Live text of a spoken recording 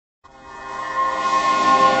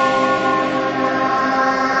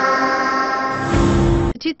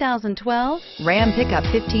2012 Ram Pickup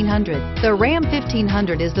 1500. The Ram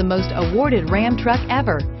 1500 is the most awarded Ram truck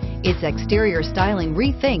ever. Its exterior styling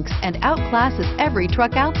rethinks and outclasses every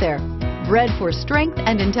truck out there. Bred for strength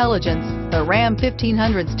and intelligence, the Ram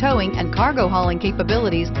 1500's towing and cargo hauling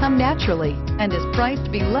capabilities come naturally and is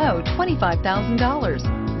priced below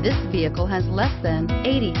 $25,000. This vehicle has less than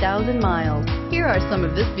 80,000 miles. Here are some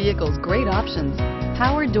of this vehicle's great options: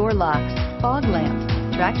 power door locks, fog lamps,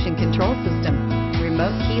 traction control system,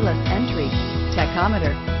 remote keyless entry,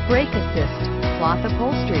 tachometer, brake assist, cloth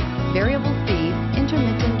upholstery, variable speed,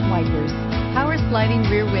 intermittent wipers, power sliding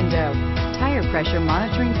rear window, tire pressure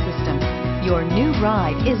monitoring system. Your new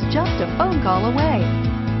ride is just a phone call away.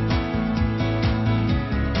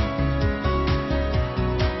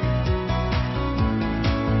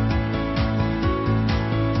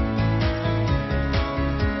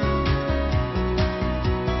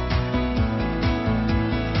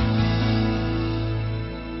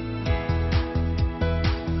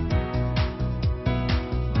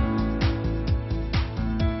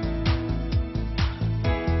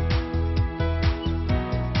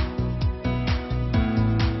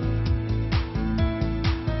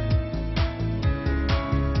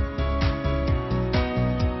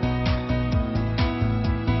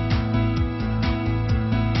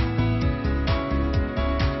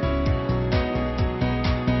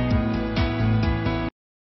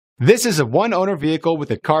 This is a one-owner vehicle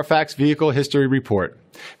with a Carfax Vehicle History Report.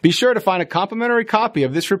 Be sure to find a complimentary copy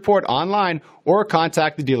of this report online or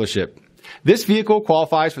contact the dealership. This vehicle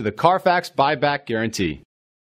qualifies for the Carfax Buyback Guarantee.